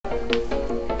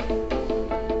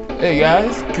Hey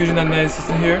guys, Kuja99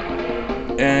 Assistant here,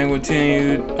 and we'll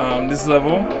continue this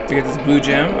level to get this blue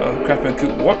gem of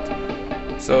Bandicoot Warped.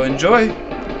 So enjoy!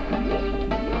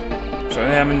 So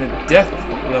I'm in the death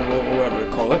level, or whatever they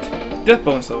call it. Death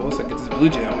bonus level, so I get this blue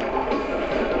gem.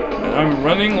 And I'm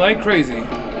running like crazy.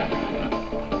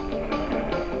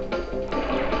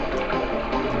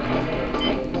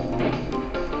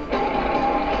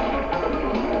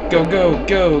 Go, go,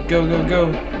 go, go, go,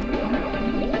 go.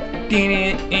 Get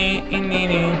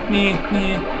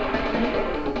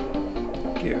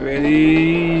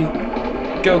ready.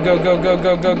 Go, go, go, go,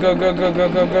 go, go, go, go, go, go,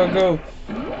 go, go, go.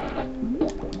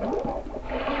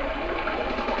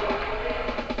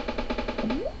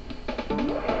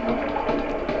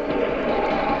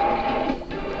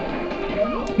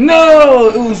 No!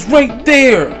 It was right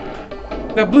there!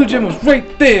 That blue gem was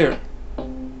right there!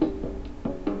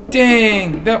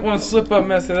 Dang! That one slip up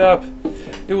messed it up.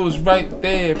 It was right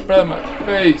there in front of my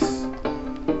face.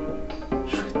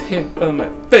 Right there in front of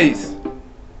my face.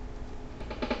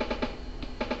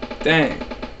 Dang.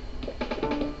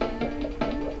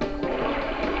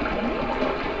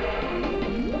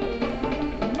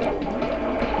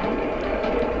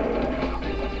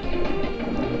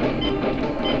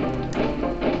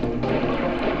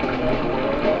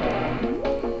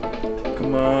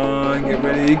 Come on, get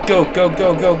ready. Go, go,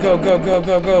 go, go, go, go, go,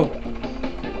 go, go.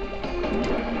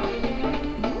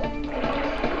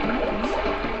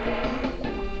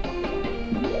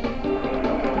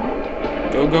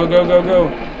 Go, go, go, go, go.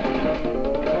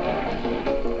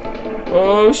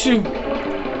 Oh, shoot.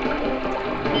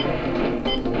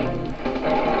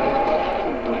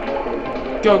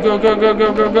 Go, go, go, go,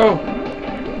 go, go, go.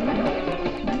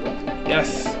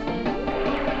 Yes.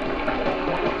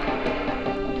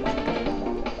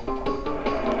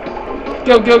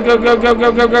 Go, go, go, go, go,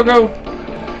 go, go, go, go.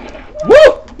 Woo!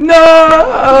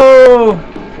 No!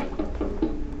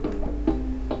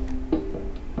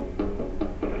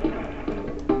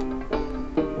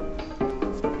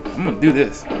 I'm gonna do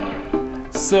this.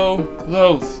 So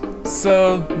close.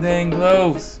 So dang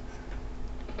close.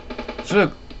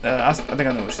 Should've, I think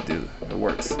I know what to do. It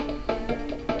works.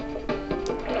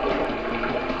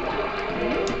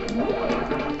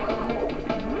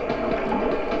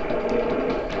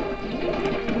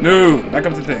 No! Back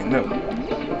up the thing. No.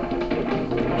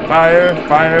 Fire,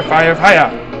 fire, fire, fire!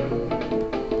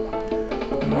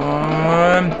 Come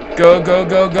on. Go, go,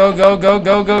 go, go, go, go,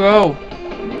 go, go, go!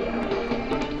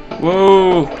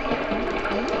 Whoa!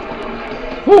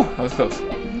 Whew, that was close.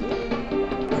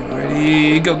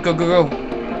 Ready? Go, go, go, go!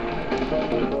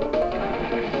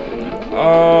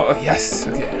 Oh, yes!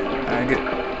 Okay, I get.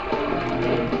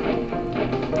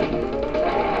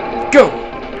 Go!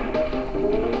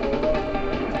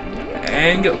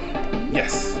 And go!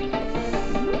 Yes!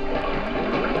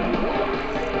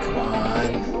 Come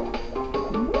on!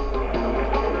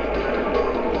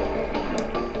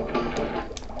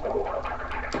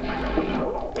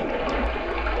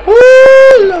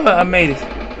 Woo! I made it.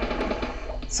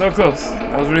 So close.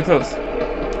 That was really close.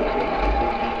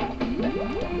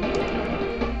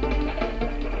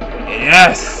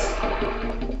 Yes!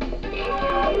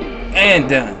 And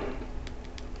done.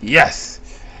 Yes!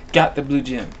 Got the blue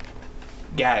gem.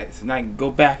 Guys, and I can go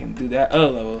back and do that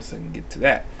other level so I can get to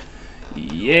that.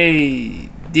 Yay!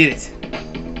 Did it.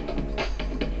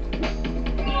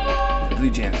 The blue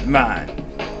gem's mine.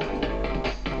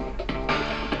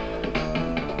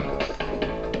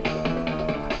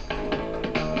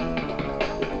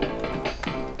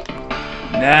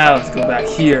 Now let's go back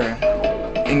here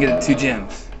and get the 2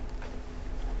 gems.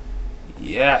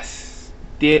 Yes,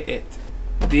 did it.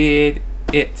 Did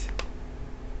it.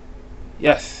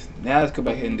 Yes, now let's go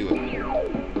back here and do it.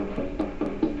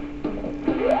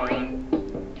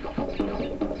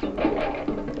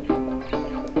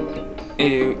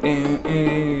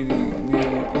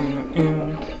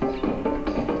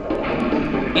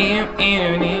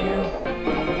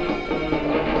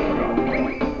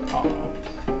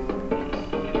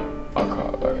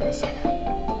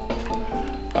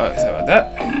 Alright, sorry about that.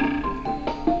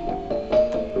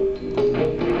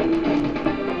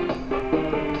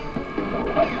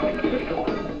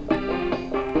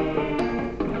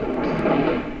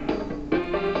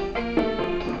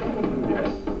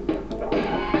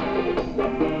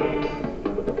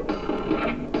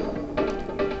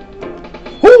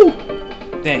 Woo!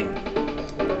 Dang.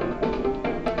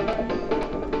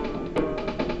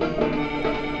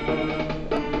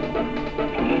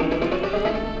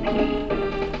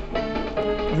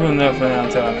 We'll never find out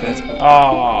until I finish.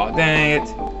 Oh, dang it.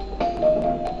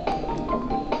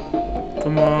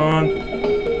 Come on.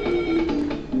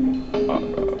 I'll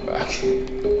go back.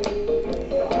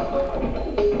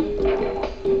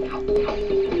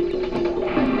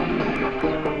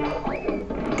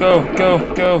 Go, go,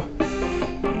 go.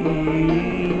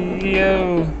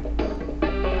 Yo.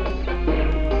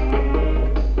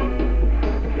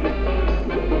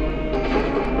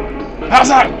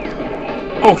 Outside!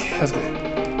 Okay, that's good.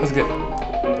 That's good.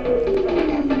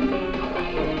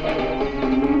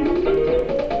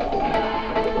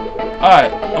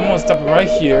 Alright, I'm gonna stop it right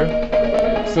here.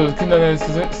 So,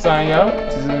 signing out.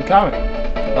 This is a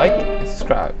comment. Like and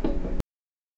subscribe.